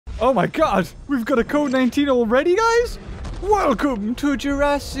Oh my god, we've got a code 19 already, guys? Welcome to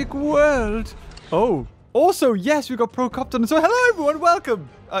Jurassic World. Oh, also, yes, we've got Procopton. So hello everyone, welcome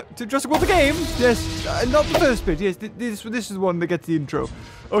to Jurassic World The Game. Yes, not the first bit. Yes, this is the one that gets the intro.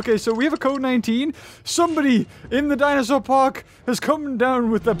 Okay, so we have a code 19. Somebody in the dinosaur park has come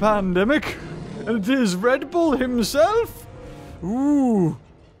down with the pandemic. And it is Red Bull himself. Ooh.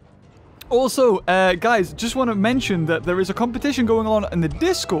 Also, guys, just want to mention that there is a competition going on in the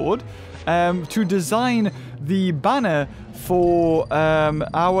Discord to design the banner for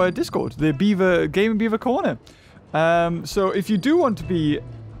our Discord, the TheGamingBeaver Corner. So if you do want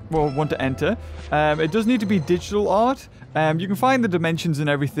to enter, it does need to be digital art. You can find the dimensions and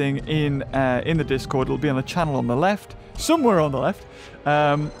everything in the Discord. It'll be on the channel on the left, somewhere on the left.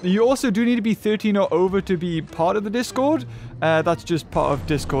 You also do need to be 13 or over to be part of the Discord. That's just part of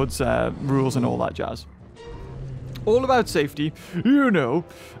Discord's rules and all that jazz. All about safety, you know.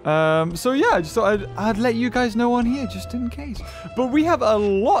 So yeah, I just thought I'd let you guys know on here, just in case. But we have a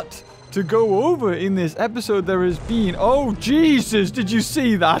lot to go over in this episode. There has been... Oh, Jesus, did you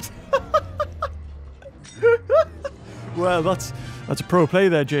see that? Well, that's a pro play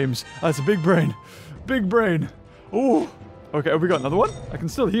there, James. That's a big brain. Big brain. Oh, okay, have we got another one? I can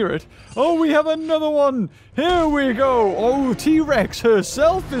still hear it. Oh, we have another one. Here we go. Oh, T-Rex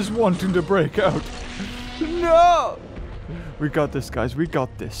herself is wanting to break out. No! We got this, guys. We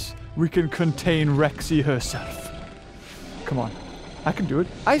got this. We can contain Rexy herself. Come on. I can do it.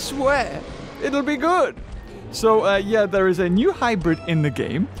 I swear. It'll be good. So, yeah, there is a new hybrid in the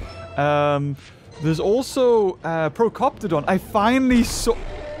game. There's also Procoptodon. I finally saw...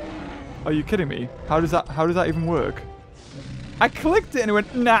 Are you kidding me? How does that even work? I clicked it and it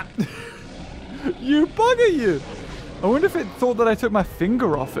went, nah. You bugger you. I wonder if it thought that I took my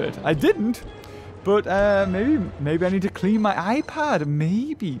finger off it. I didn't. But maybe I need to clean my iPad.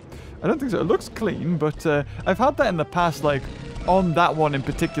 Maybe. I don't think so. It looks clean, but I've had that in the past, like on that one in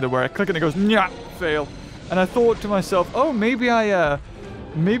particular, where I click and it goes, nah, fail. And I thought to myself, oh, maybe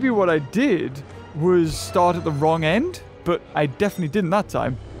what I did was start at the wrong end, but I definitely didn't that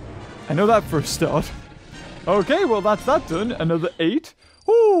time. I know that for a start. Okay, well, that's that done. Another 8.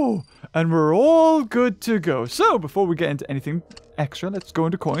 Ooh, and we're all good to go. So, before we get into anything extra, let's go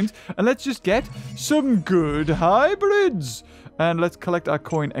into coins, and let's just get some good hybrids. And let's collect our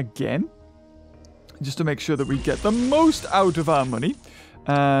coin again, just to make sure that we get the most out of our money.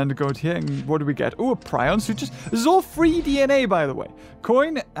 And go to here, and what do we get? Oh, a prion suture. This is all free DNA, by the way.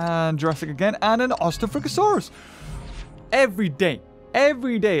 Coin, and Jurassic again, and an Ostrophagosaurus. Every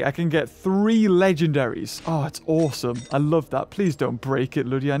day I can get 3 legendaries. Oh, it's awesome. I love that. Please don't break it,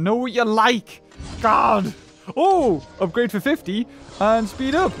 Ludia. I know what you like. God. Oh, upgrade for 50 and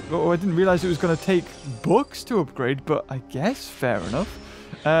speed up. Oh, I didn't realize it was going to take books to upgrade, but I guess fair enough.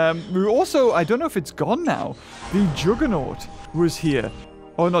 We also, I don't know if it's gone now. The Juggernaut was here.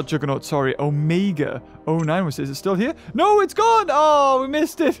 Oh, not Juggernaut, sorry. Omega 09 was. Is it still here? No, it's gone. Oh, we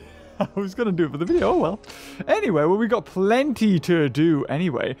missed it. I was going to do it for the video. Oh, well. Anyway, well, we got plenty to do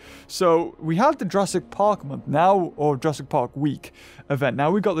anyway. So, we had the Jurassic Park month now, or Jurassic Park week event. Now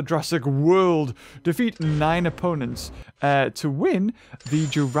we got the Jurassic World. Defeat 9 opponents to win the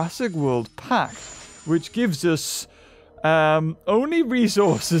Jurassic World pack, which gives us only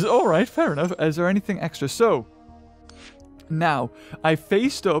resources. All right, fair enough. Is there anything extra? So, now, I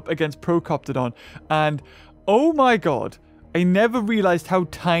faced up against Procoptodon, and oh my god, I never realized how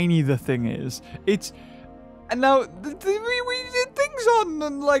tiny the thing is. It's... And now, we did things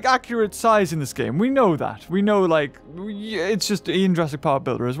on, like, accurate size in this game. We know that. We know, like, it's just in Jurassic Park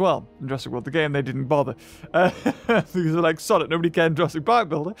Builder as well. In Jurassic World The Game, they didn't bother. Because they're like, sod it, nobody cared in Jurassic Park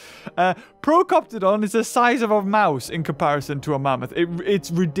Builder. Procoptodon is the size of a mouse in comparison to a mammoth.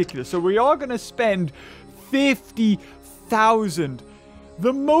 It's ridiculous. So we are going to spend 50,000.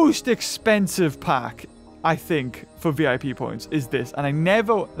 The most expensive pack, I think, for VIP points is this. And I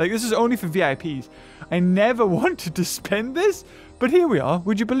never... Like, this is only for VIPs. I never wanted to spend this, but here we are.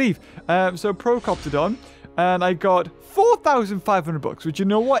 Would you believe? So, Procoptodon. And I got 4,500 bucks, which, you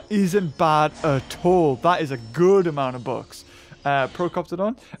know what, isn't bad at all. That is a good amount of bucks.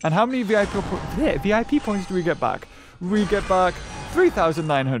 Procoptodon. And how many VIP points do we get back? We get back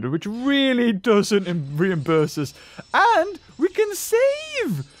 3,900, which really doesn't reimburse us. And we can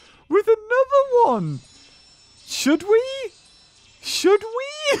save with another one. Should we? Should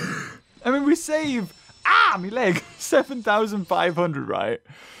we? I mean, we save... Ah, my leg. 7,500, right?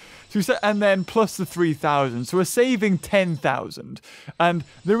 So and then plus the 3,000. So we're saving 10,000. And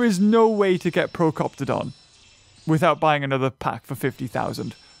there is no way to get Procoptodon without buying another pack for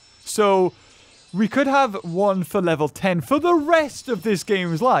 50,000. So we could have one for level 10 for the rest of this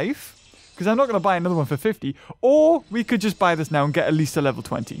game's life, because I'm not going to buy another one for 50, or we could just buy this now and get at least a level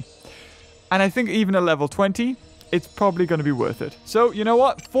 20. And I think even a level 20, it's probably going to be worth it. So, you know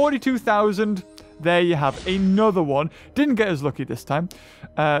what? 42,000. There you have another one. Didn't get as lucky this time.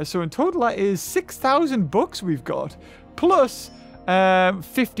 So in total, that is 6,000 bucks we've got, plus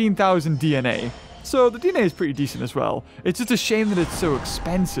 15,000 DNA. So the DNA is pretty decent as well. It's just a shame that it's so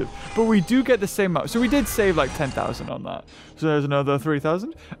expensive. But we do get the same amount. So we did save like 10,000 on that. So there's another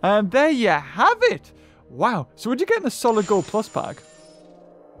 3,000. And there you have it. Wow. So would you get in the Solid Gold Plus pack?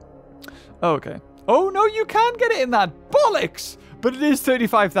 Okay. Oh, no, you can get it in that. Bollocks! But it is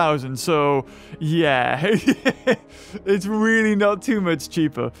 35,000, so yeah. It's really not too much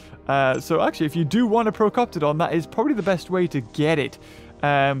cheaper. So actually, if you do want a Procoptodon, that is probably the best way to get it.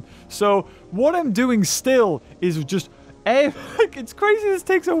 So what I'm doing still is just... it's crazy, this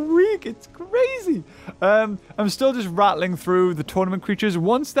takes a week. It's crazy. I'm still just rattling through the tournament creatures.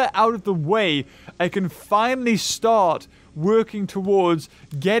 Once they're out of the way, I can finally start working towards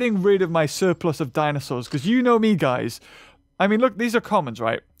getting rid of my surplus of dinosaurs. Because you know me, guys. I mean, look, these are commons,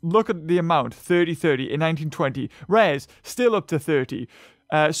 right? Look at the amount. 30, 30 in 1920. Rares, still up to 30.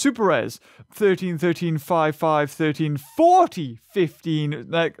 Super rares, 13, 13, 5, 5, 13, 40, 15,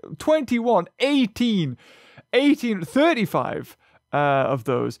 like 21, 18, 18, 35 of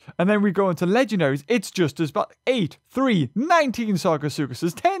those. And then we go into legendaries. It's just as bad. 8, 3, 19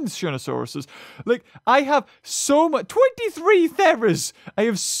 Sarcosuchuses, 10 Shunosauruses. Like, I have so much. 23 Theras. I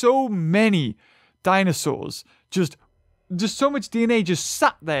have so many dinosaurs. Just so much DNA just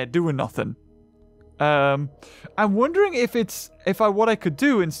sat there doing nothing. I'm wondering if what I could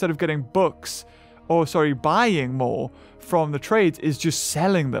do instead of getting books, or sorry, buying more from the trades, is just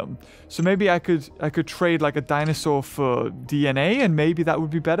selling them. So maybe I could trade like a dinosaur for DNA, and maybe that would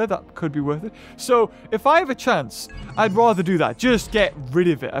be better. That could be worth it. So if I have a chance, I'd rather do that. Just get rid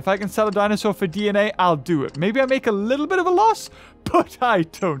of it. If I can sell a dinosaur for DNA, I'll do it. Maybe I make a little bit of a loss, but I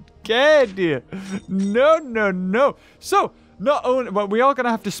don't care, dear. No, no, no. So not only, well, we are going to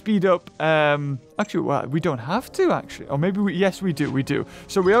have to speed up. Actually, well, we don't have to, actually. Or maybe yes, we do. We do.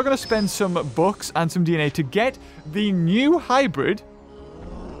 So we are going to spend some books and some DNA to get the new hybrid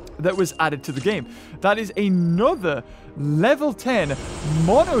that was added to the game. That is another level 10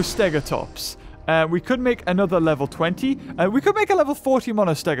 Monostegatops. We could make another level 20. We could make a level 40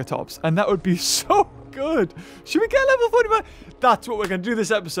 Monostegatops, and that would be so good. Should we get level 40? That's what we're going to do this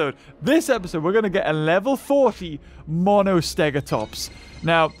episode. This episode, we're going to get a level 40 Monostegatops.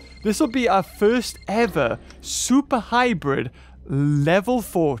 Now, this will be our first ever super hybrid level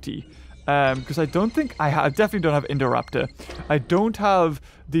 40. Because I don't think I definitely don't have Indoraptor. I don't have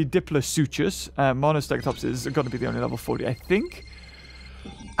the Diploseuchus. Monostegatops is going to be the only level 40, I think.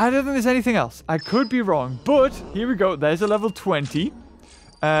 I don't think there's anything else. I could be wrong, but here we go. There's a level 20.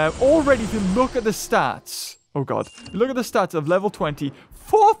 Already, if you look at the stats, oh god, look at the stats of level 20,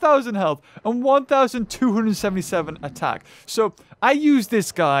 4,000 health and 1,277 attack. So I use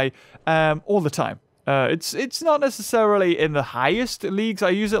this guy all the time. It's not necessarily in the highest leagues. I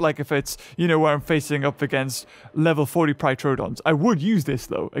use it like if it's, you know, where I'm facing up against level 40 Prytrodons. I would use this,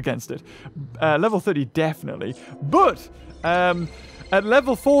 though, against it. Level 30, definitely. But at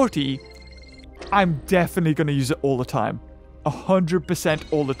level 40, I'm definitely going to use it all the time.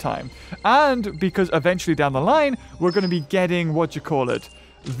 100% all the time. And because eventually down the line, we're going to be getting, what you call it,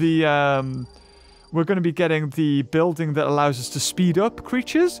 the, we're going to be getting the building that allows us to speed up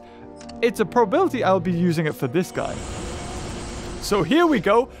creatures. It's a probability I'll be using it for this guy. So here we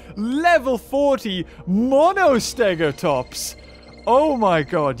go. Level 40 Monostegatops. Oh my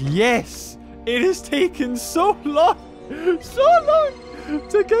god, yes. It has taken so long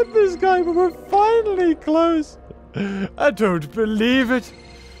to get this guy, but we're finally close. I don't believe it.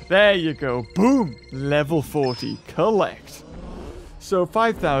 There you go. Boom. Level 40. Collect. So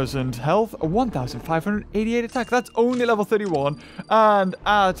 5,000 health, 1,588 attack. That's only level 31. And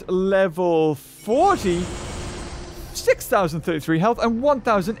at level 40, 6,033 health and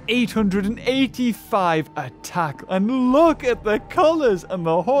 1,885 attack. And look at the colors and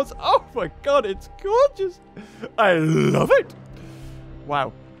the horns. Oh my god, it's gorgeous. I love it.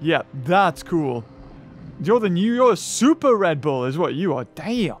 Wow. Yeah, that's cool. You're super Red Bull is what you are.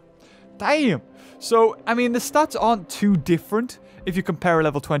 Damn. Damn. So, I mean, the stats aren't too different if you compare a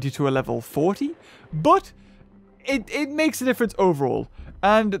level 20 to a level 40, but it makes a difference overall.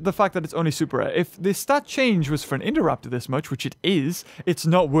 And the fact that it's only super rare. If the stat change was for an Indoraptor this much, which it is, it's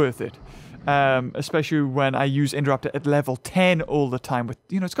not worth it. especially when I use Indoraptor at level 10 all the time. With,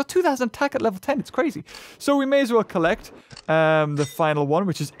 you know, it's got 2,000 attack at level 10. It's crazy. So we may as well collect the final one,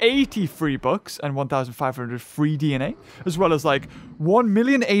 which is 80 free bucks and 1,500 free DNA, as well as like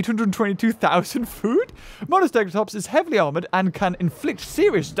 1,822,000 food. Monostegotops is heavily armored and can inflict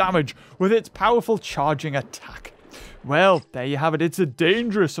serious damage with its powerful charging attack. Well, there you have it. It's a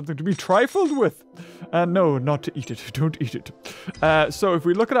dangerous something to be trifled with. No, not to eat it. Don't eat it. So if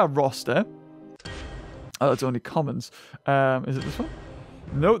we look at our roster... Oh, it's only commons. Is it this one?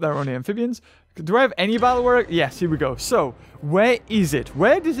 No, they're only amphibians. Do I have any battle work? Yes, here we go. So, where is it?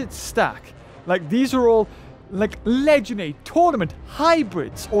 Where does it stack? Like, these are all, like, legendary tournament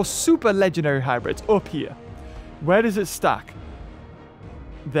hybrids or super legendary hybrids up here. Where does it stack?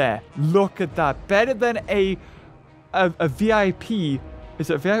 There. Look at that. Better than a VIP. Is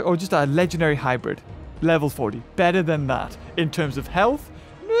it a VIP or just a legendary hybrid? Level 40. Better than that in terms of health.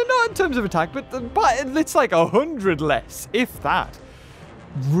 No, not in terms of attack, but it's like 100 less, if that.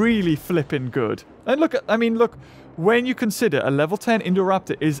 Really flipping good. And look at, I mean, look, when you consider a level 10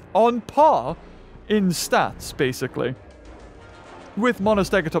 Indoraptor is on par in stats, basically, with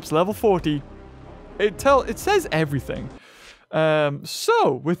Monostegotops level 40, it says everything.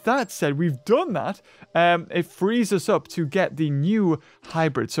 So, with that said, we've done that. It frees us up to get the new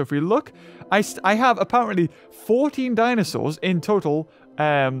hybrid. So if we look, I have apparently 14 dinosaurs in total.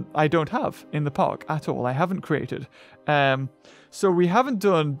 I don't have in the park at all. I haven't created. So we haven't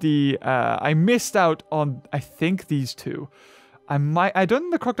done the, I missed out on, I think, these two. I don't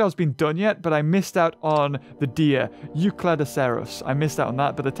think the crocodile's been done yet, but I missed out on the deer, Euclidoceros. I missed out on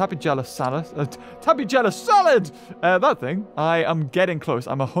that, but the Tapigella salad, that thing, I am getting close.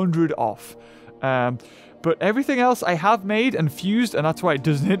 I'm 100 off. But everything else I have made and fused, and that's why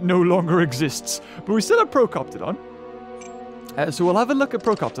it no longer exists. But we still have Procoptodon. So we'll have a look at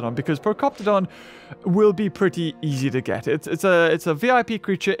Procoptodon, because Procoptodon will be pretty easy to get. It's a VIP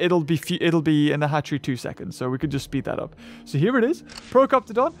creature. It'll be in the hatchery 2 seconds, so we could just speed that up. So here it is,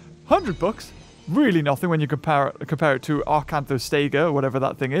 Procoptodon, 100 bucks. Really nothing when you compare it to Arcanthostega, or whatever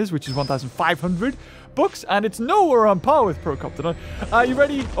that thing is, which is 1,500 bucks, and it's nowhere on par with Procoptodon. Are you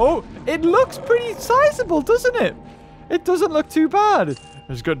ready? Oh, it looks pretty sizable, doesn't it? It doesn't look too bad.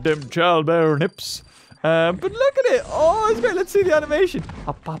 It's got them childbearing hips. But look at it. Oh, it's great. Let's see the animation.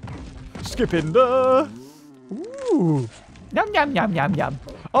 Hop, hop. Skip in the... Ooh. Yum, yum, yum, yum, yum.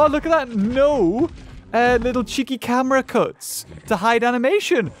 Oh, look at that. No. Little cheeky camera cuts to hide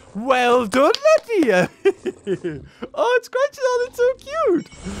animation. Well done, Ludia. Oh, it's scratching on. It's so cute.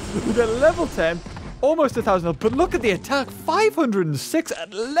 We got level 10. Almost 1,000. But look at the attack. 506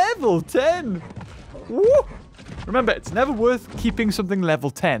 at level 10. Woo. Remember, it's never worth keeping something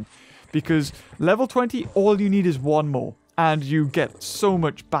level 10. Because level 20, all you need is one more. And you get so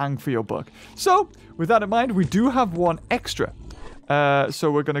much bang for your buck. So, with that in mind, we do have one extra.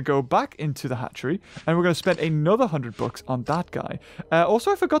 So we're going to go back into the hatchery. And we're going to spend another 100 bucks on that guy.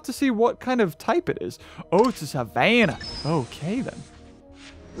 Also, I forgot to see what kind of type it is. Oh, it's a Savannah. Okay, then.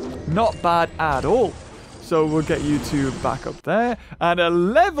 Not bad at all. So we'll get you to back up there. And a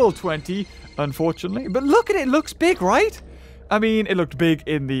level 20, unfortunately. But look at it. It looks big, right? I mean, it looked big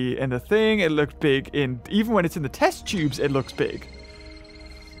in the thing. It looked big in... Even when it's in the test tubes, it looks big.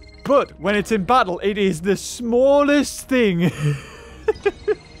 But when it's in battle, it is the smallest thing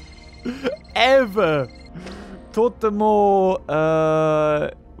ever. Totemo...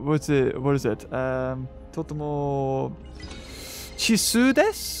 What is it? Totemo... Chisu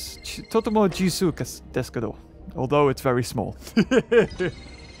desu? Totemo jisu desu kedo. Although it's very small.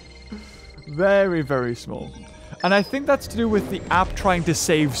 Very, very small. And I think that's to do with the app trying to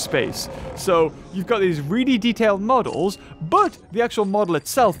save space. So you've got these really detailed models, but the actual model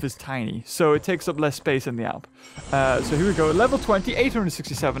itself is tiny. So it takes up less space in the app. So here we go. Level 20,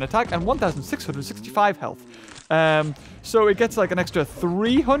 867 attack, and 1,665 health. So it gets like an extra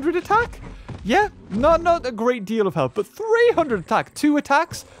 300 attack? Yeah, not a great deal of health, but 300 attack. 2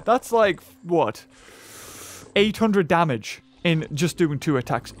 attacks? That's like, what? 800 damage. In just doing 2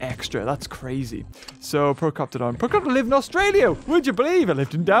 attacks extra. That's crazy. So, Procoptodon. Procoptodon lived in Australia. Would you believe it?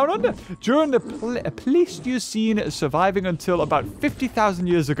 Lived in Down Under. During the Pleistocene, surviving until about 50,000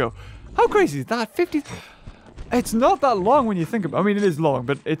 years ago. How crazy is that? 50... It's not that long when you think about it. I mean, it is long,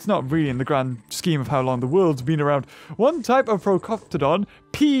 but it's not really in the grand scheme of how long the world's been around. One type of Procoptodon,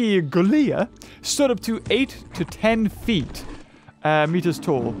 P. golea, stood up to 8 to 10 feet meters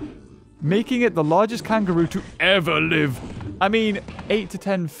tall, making it the largest kangaroo to ever live. I mean, 8 to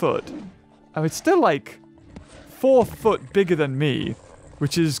 10 foot. Oh, it's still like 4 foot bigger than me,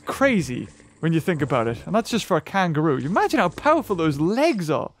 which is crazy when you think about it. And that's just for a kangaroo. You imagine how powerful those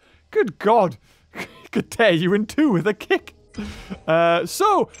legs are. Good God. Could tear you in two with a kick.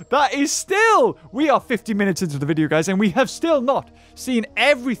 So, that is still... We are 50 minutes into the video, guys, and we have still not seen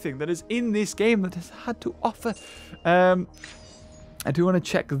everything that is in this game that has had to offer. I do want to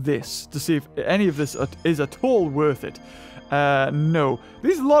check this to see if any of this is at all worth it. No.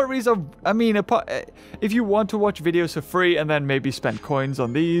 These lotteries are... I mean, if you want to watch videos for free and then maybe spend coins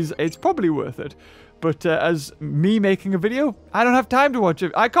on these, it's probably worth it. But as me making a video, I don't have time to watch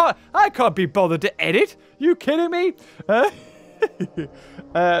it. I can't be bothered to edit. You kidding me?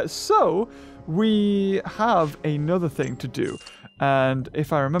 So we have another thing to do, and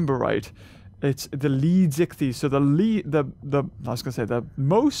if I remember right, it's the lead ichthyes. So I was gonna say the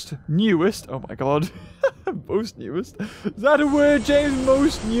most newest. Oh my God, most newest. Is that a word, James?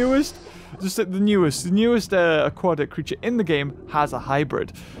 Most newest. Just the newest aquatic creature in the game has a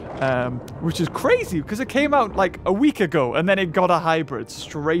hybrid, which is crazy because it came out like a week ago and then it got a hybrid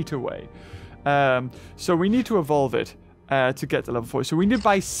straight away. So we need to evolve it to get to level 4. So we need to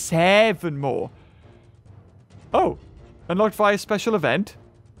buy 7 more. Oh, unlocked via special event.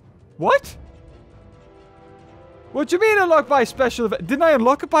 What? What do you mean unlocked by a special event? Didn't I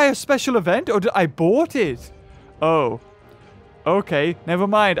unlock it by a special event or did I bought it? Oh. Okay, never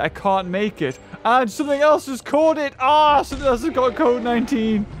mind. I can't make it. And something else has caught it. Ah, something else has got code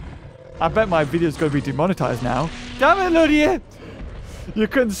 19. I bet my video's going to be demonetized now. Damn it, Ludia. You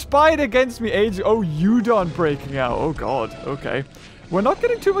conspired against me ages. Oh, Udon breaking out. Oh, God. Okay. We're not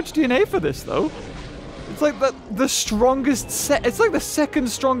getting too much DNA for this, though. It's like the strongest set. It's like the second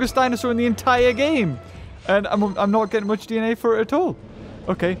strongest dinosaur in the entire game. And I'm not getting much DNA for it at all.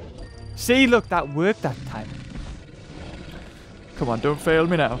 Okay. See, look, that worked that time. Come on, don't fail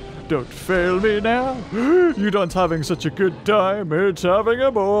me now. Don't fail me now. Udon's having such a good time. It's having a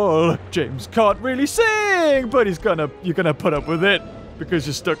ball. James can't really sing, but you're gonna put up with it because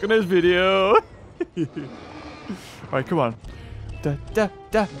you're stuck in his video. Alright, come on. Da da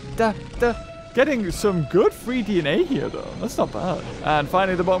da da da. Getting some good free DNA here, though. That's not bad. And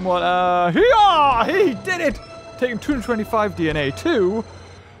finally, the bottom one. He did it! Taking 225 DNA to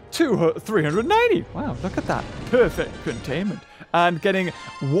 390. Wow, look at that. Perfect containment. And getting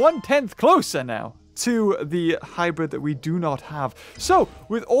 1/10 closer now to the hybrid that we do not have. So,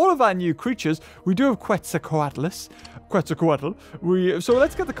 with all of our new creatures, we do have Quetzalcoatl. So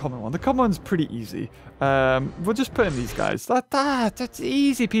let's get the common one. The common one's pretty easy. We'll just put in these guys. That's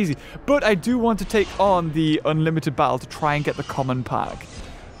easy peasy. But I do want to take on the unlimited battle to try and get the common pack.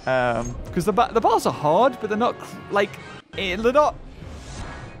 Because the battles are hard, but they're not they're not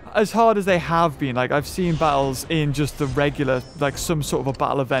as hard as they have been. Like, I've seen battles in just the regular, like some sort of a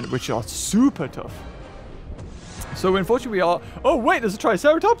battle event, which are super tough. So unfortunately we are... Oh wait, there's a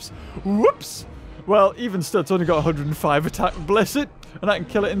Triceratops. Whoops. Well, even still, it's only got 105 attack. Bless it. And I can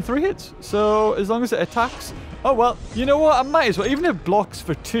kill it in 3 hits. So as long as it attacks... Oh well, you know what? I might as well. Even if it blocks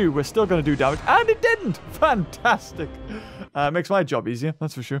for 2, we're still going to do damage. And it didn't. Fantastic. Makes my job easier,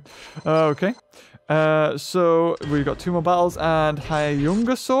 that's for sure. Okay. So we've got 2 more battles, and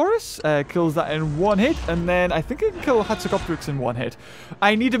Hyungosaurus kills that in 1 hit, and then I think it can kill Hatzegopteryx in 1 hit.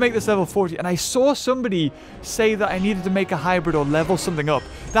 I need to make this level 40, and I saw somebody say that I needed to make a hybrid or level something up.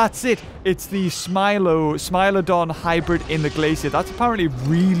 That's it. It's the Smilodon hybrid in the glacier. That's apparently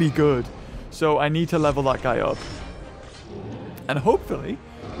really good. So I need to level that guy up. And hopefully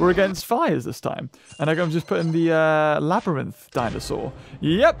we're against fires this time. And I'm just putting the Labyrinth dinosaur.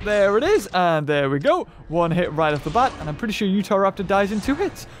 Yep, there it is. And there we go. 1 hit right off the bat. And I'm pretty sure Utahraptor dies in 2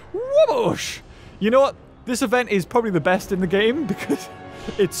 hits. Whoosh! You know what? This event is probably the best in the game because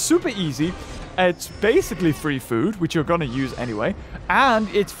it's super easy. It's basically free food, which you're going to use anyway. And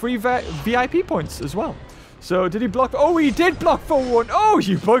it's free VIP points as well. So did he block? Oh, he did block for 1. Oh,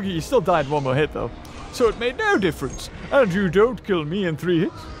 you bugger. You still died 1 more hit, though. So it made no difference. And you don't kill me in 3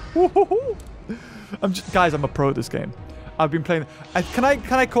 hits. Guys, I'm a pro at this game. I've been playing... Can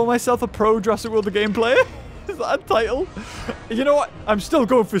I call myself a pro Jurassic World The Game player? Is that a title? You know what? I'm still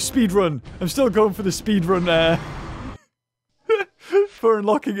going for speedrun. I'm still going for the speedrun for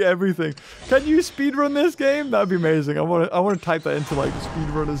unlocking everything. Can you speedrun this game? That'd be amazing. I want to type that into like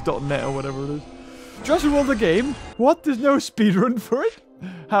speedrunners.net or whatever it is. Jurassic World The Game? What? There's no speedrun for it?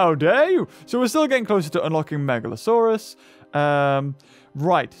 How dare you? So we're still getting closer to unlocking Megalosaurus.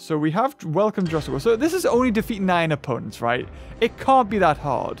 Right, so we have welcomed Jurassic World. So this is only defeat 9 opponents, right? It can't be that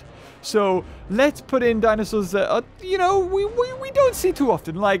hard. So let's put in dinosaurs that are, you know, we don't see too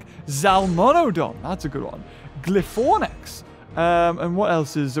often, like Zalmonodon. That's a good one. Glyphornex. And what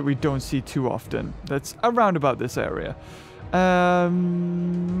else is that we don't see too often? That's around about this area.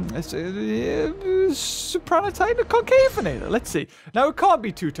 Supranatine Concavenator. Let's see. Now, it can't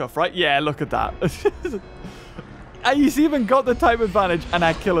be too tough, right? Yeah, look at that. He's even got the type advantage, and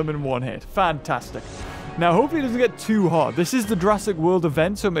I kill him in one hit. Fantastic. Now, hopefully it doesn't get too hard. This is the Jurassic World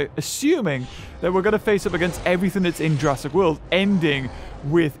event, so I'm assuming that we're going to face up against everything that's in Jurassic World, ending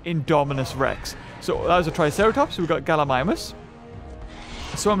with Indominus Rex. So that was a Triceratops. We've got Gallimimus.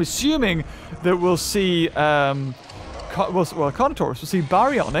 So I'm assuming that we'll see... Carnotaurus, we'll see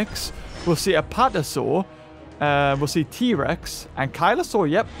Baryonyx, we'll see Apatosaur, we'll see T-Rex, and Kylosaur,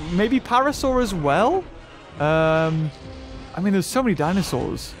 yep, maybe Parasaur as well? I mean, there's so many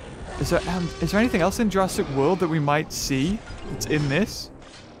dinosaurs. Is there anything else in Jurassic World that we might see that's in this?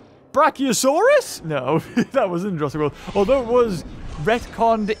 Brachiosaurus? No, that wasn't in Jurassic World. Although it was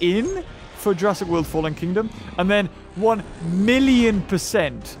retconned in for Jurassic World Fallen Kingdom, and then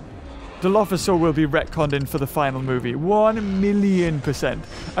 1,000,000% Dilophosaur will be retconned in for the final movie. 1,000,000%.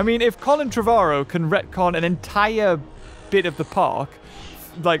 I mean, if Colin Trevorrow can retcon an entire bit of the park,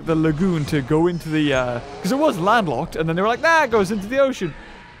 like the lagoon, to go into the... because it was landlocked, and then they were like, nah, it goes into the ocean.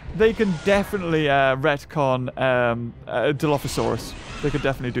 They can definitely retcon Dilophosaurus. They could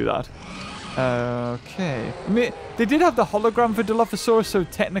definitely do that. Okay. I mean, they did have the hologram for Dilophosaurus, so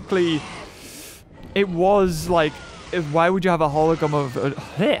technically it was like... Why would you have a hologram of a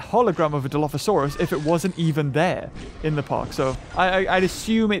Dilophosaurus if it wasn't even there in the park? So I'd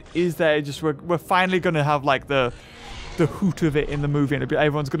assume it is there. Just we're finally gonna have like the hoot of it in the movie, and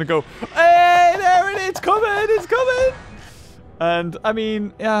everyone's gonna go, "Hey, there it is! It's coming! It's coming!" And I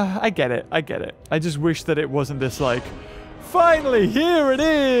mean, yeah, I get it. I just wish that it wasn't this like, finally here it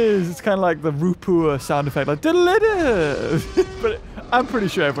is. It's kind of like the Rupua sound effect, like but. I'm pretty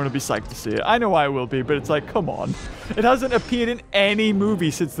sure everyone will be psyched to see it. I know I will be, but it's like, come on. It hasn't appeared in any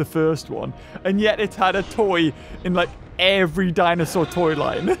movie since the first one, and yet it's had a toy in, like, every dinosaur toy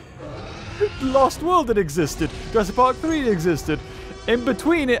line. Lost World, it existed. Jurassic Park 3, it existed. In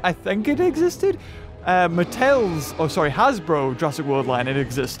between it, I think it existed. Hasbro Jurassic World line, it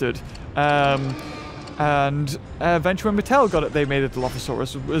existed. And eventually when Mattel got it, they made a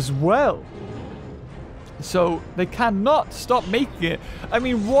Dilophosaurus as well. So they cannot stop making it. I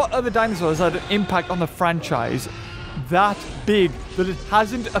mean, what other dinosaurs had an impact on the franchise that big that it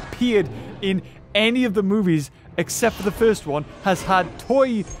hasn't appeared in any of the movies except for the first one, has had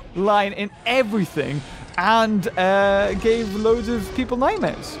toy line in everything, and gave loads of people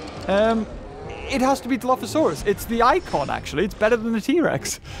nightmares? It has to be Dilophosaurus. It's the icon, actually. It's better than the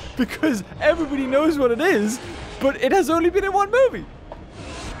T-Rex because everybody knows what it is, but it has only been in one movie.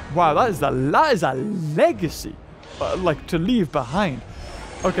 Wow, that is a legacy, like, to leave behind.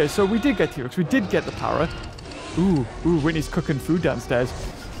 Okay, so we did get T-Rex. We did get the Para. Ooh, Whitney's cooking food downstairs.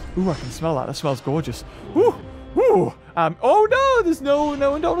 Ooh, I can smell that. That smells gorgeous. Ooh. Oh no, there's no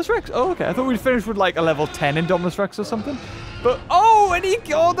Indominus Rex. Oh, okay. I thought we'd finish with like a level 10 Indominus Rex or something. But,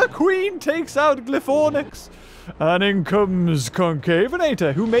 the Queen takes out Glyphornyx. And in comes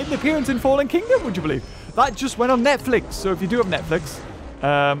Concavenator, who made an appearance in Fallen Kingdom, would you believe? That just went on Netflix. So if you do have Netflix...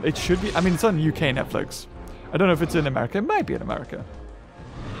 it should be... I mean, it's on UK Netflix. I don't know if it's in America. It might be in America.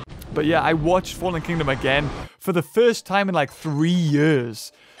 But yeah, I watched Fallen Kingdom again for the first time in like 3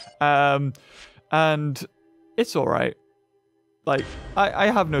 years. And it's alright. Like, I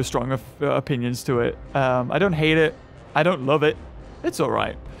have no strong opinions to it. I don't hate it. I don't love it. It's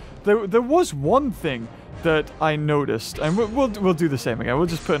alright. There was one thing that I noticed, and we'll do the same again. We'll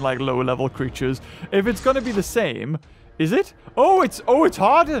just put in like lower level creatures. If it's going to be the same... Is it? Oh, it's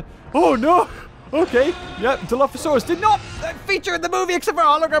harder. Oh, no. Okay. Yep, Dilophosaurus did not feature in the movie except for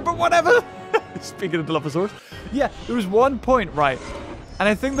hologram, but whatever. Speaking of Dilophosaurus. Yeah, there was one point, right? And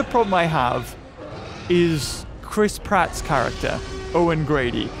I think the problem I have is Chris Pratt's character, Owen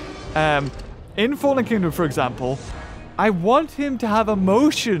Grady. In Fallen Kingdom, for example, I want him to have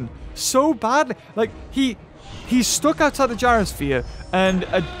emotion so badly. Like, he's stuck outside the gyrosphere, and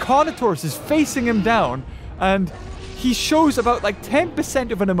a Carnotaurus is facing him down, and... he shows about like 10%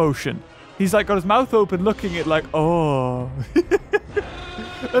 of an emotion. He's like got his mouth open looking at like, oh.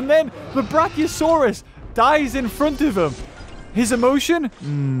 And then the Brachiosaurus dies in front of him. His emotion?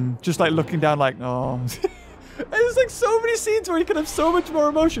 Just like looking down like, oh. There's like so many scenes where he can have so much more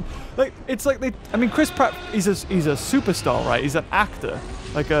emotion. Like, it's like I mean, Chris Pratt, he's a superstar, right? He's an actor.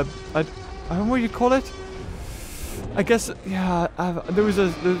 Like I don't know what you call it. I guess, yeah, there was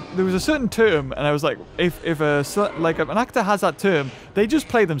a certain term, and I was like, if an actor has that term, they just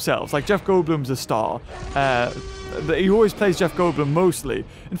play themselves. Like Jeff Goldblum's a star. He always plays Jeff Goldblum mostly.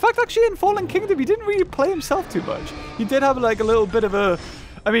 In fact, actually, in Fallen Kingdom, he didn't really play himself too much. He did have like a little bit of a...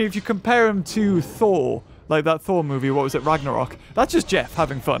 I mean, if you compare him to Thor, like that Thor movie, what was it, Ragnarok? That's just Jeff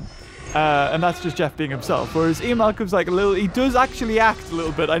having fun. And that's just Jeff being himself. Whereas Ian Malcolm's like a little, he does actually act a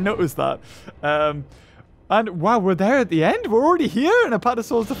little bit. I noticed that. And wow, we're there at the end. We're already here in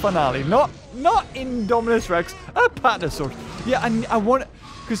Apatosaurus the finale. Not Indominus Rex, Apatosaurus. Yeah, and I want,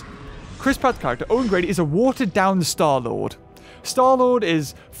 because Chris Pratt's character, Owen Grady, is a watered down Star-Lord. Star-Lord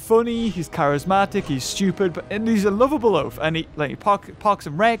is funny, he's charismatic, he's stupid, and he's a lovable oaf. And he, like, Parks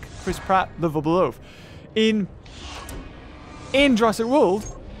and Rec, Chris Pratt, lovable oaf. In Jurassic World,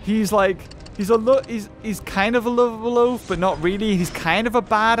 he's like, he's kind of a lovable oaf, but not really. He's kind of a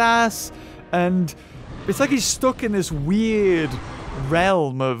badass, and it's like he's stuck in this weird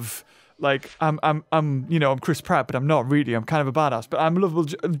realm of, like, I'm Chris Pratt, but I'm not really. I'm kind of a badass, but I'm a lovable,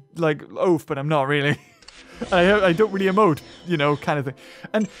 like, oaf, but I'm not really. I don't really emote, kind of thing.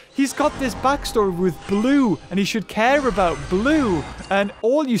 And he's got this backstory with Blue, and he should care about Blue. And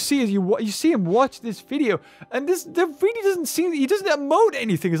all you see is you see him watch this video, and there really doesn't seem, he doesn't emote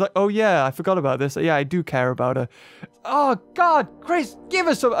anything. He's like, oh yeah, I forgot about this. Yeah, I do care about her. Oh God, Chris, give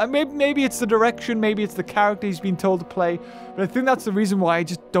us some. Maybe it's the direction, maybe it's the character he's been told to play, but I think that's the reason why I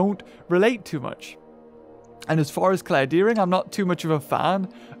just don't relate too much. And as far as Claire Dearing, I'm not too much of a fan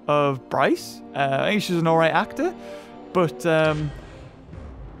of Bryce. I think she's an alright actor, but I'm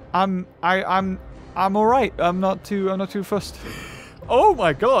alright. I'm not too fussed. Oh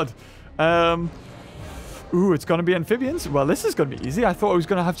my God. Ooh, it's gonna be amphibians. Well, this is gonna be easy. I thought I was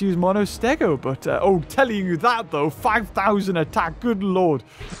gonna have to use Monostego, but telling you that though, 5,000 attack. Good lord.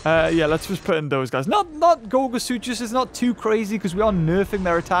 Yeah, let's just put in those guys. Not Gorgosuchus is not too crazy because we are nerfing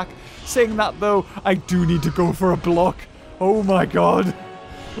their attack. Saying that though, I do need to go for a block. Oh my God.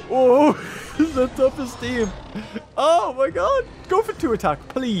 Oh, this is the toughest team. Oh my God. Go for 2 attack,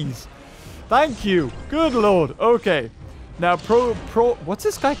 please. Thank you. Good lord. Okay. Now, what's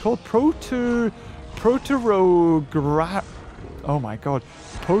this guy called? Oh my God.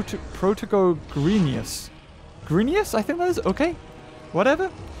 Protogogrenius. Grenius? I think that is. Okay. Whatever.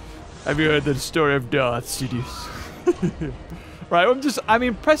 Have you heard the story of Darth Sidious? Right,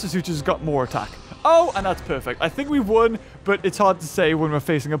 Pressusuchus has got more attack. Oh, and that's perfect. I think we've won, but it's hard to say when we're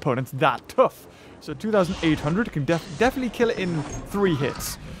facing opponents that tough. So 2,800 can definitely kill it in 3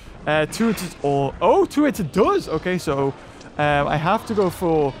 hits. 2 hits is all. Oh, 2 hits it does. Okay, so I have to go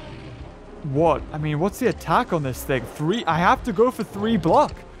for what? What's the attack on this thing? 3. I have to go for 3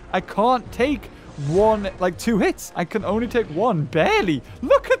 block. I can't take 2 hits. I can only take 1, barely.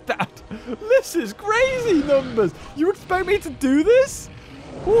 Look at that. This is crazy numbers. You expect me to do this?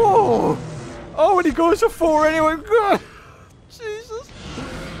 Whoa. Oh, and he goes for 4 anyway. God. Jesus.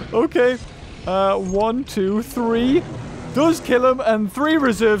 Okay. 1, 2, 3. Does kill him, and 3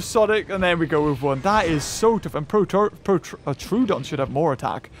 reserve Sonic, and then we go with 1. That is so tough. And Trudon should have more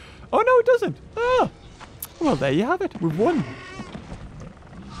attack. Oh, no, it doesn't. Ah. Well, there you have it. We've won.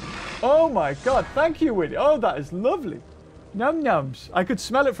 Oh, my God. Thank you, Winnie. Oh, that is lovely. Num nums. I could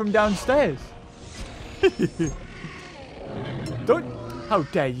smell it from downstairs. Don't. How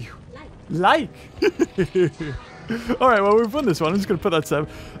dare you? Like. All right, well, we've won this one. I'm just going to put that 7.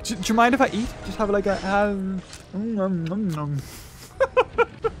 Do you mind if I eat? Just have like a...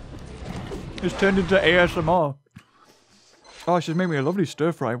 It's turned into ASMR. Oh, she's made me a lovely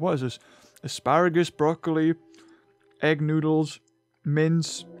stir fry. What is this? Asparagus, broccoli, egg noodles,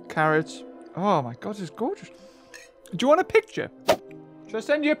 mince, carrots. Oh my God, this is gorgeous. Do you want a picture? Should I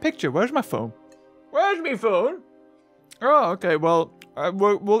send you a picture? Where's my phone? Where's my phone? Oh, okay. Well,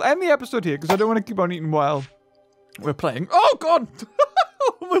 we'll end the episode here because I don't want to keep on eating while we're playing. Oh God!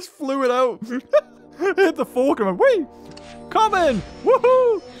 Almost flew it out. Hit the fork and went, wait! Common!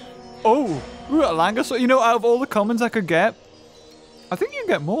 Woohoo! Oh, we got a Langosaur. Out of all the commons I could get, I think you can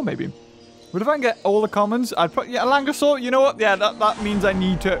get more maybe. But if I can get all the commons, I'd put a Langosaur. You know what? Yeah, that means I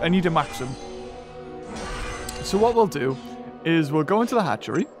need to max them. So what we'll do is we'll go into the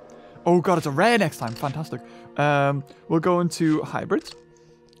hatchery. Oh God, it's a rare next time. Fantastic. We'll go into hybrids,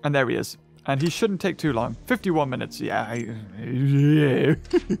 and there he is. And he shouldn't take too long. 51 minutes. Yeah. Yeah.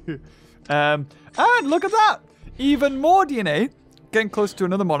 And look at that. Even more DNA. Getting close to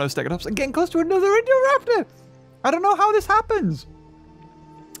another Monostegotops and getting close to another Indoraptor. I don't know how this happens.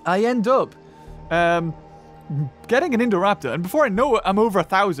 I end up getting an Indoraptor, and before I know it, I'm over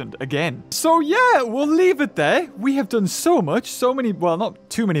 1,000 again. So yeah, we'll leave it there. We have done so much, so many, well, not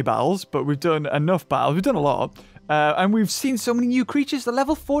too many battles, but we've done enough battles. We've done a lot. And we've seen so many new creatures, the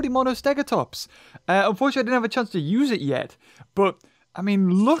level 40 Monostegotops. Unfortunately, I didn't have a chance to use it yet. But,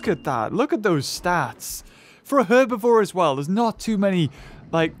 look at that. Look at those stats. For a herbivore as well, there's not too many,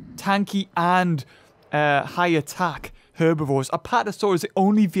 tanky and high attack herbivores. Apatosaur is the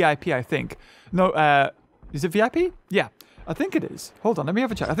only VIP, I think. No, Is it VIP? Yeah, I think it is. Hold on, let me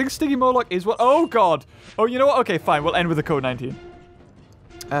have a check. I think Sticky Moloch is what... Oh, God. Oh, you know what? Okay, fine. We'll end with the code 19.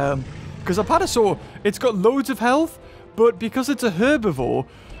 Because Apatosaur, it's got loads of health, but because it's a herbivore,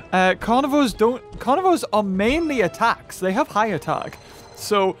 carnivores are mainly attacks. They have high attack.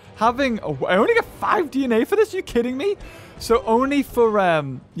 So having... I only get 5 DNA for this? Are you kidding me? So only for,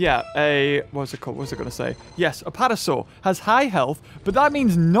 what's it called? What's it going to say? Yes, Apatosaur has high health, but that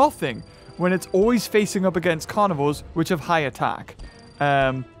means nothing when it's always facing up against carnivores, which have high attack.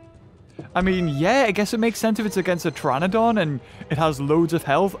 I mean, yeah, I guess it makes sense if it's against a Pteranodon and it has loads of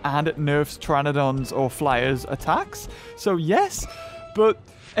health and it nerfs Pteranodons or Flyers attacks. So yes, but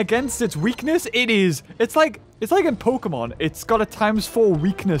against its weakness, it's like in Pokemon. It's got a ×4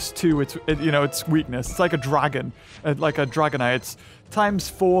 weakness to its weakness. It's like a dragon, like a Dragonite. It's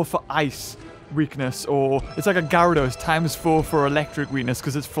 ×4 for ice weakness, or it's like a Gyarados ×4 for electric weakness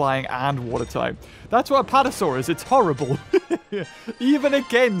because it's flying and water type. That's what Apatosaur is. It's horrible. Even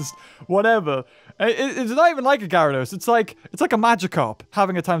against whatever. It's not even like a Gyarados. It's like a Magikarp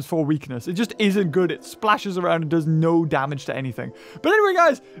having a ×4 weakness. It just isn't good. It splashes around and does no damage to anything. But anyway,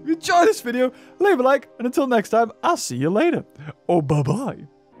 guys, if you enjoyed this video, leave a like, and until next time, I'll see you later. Oh, bye-bye.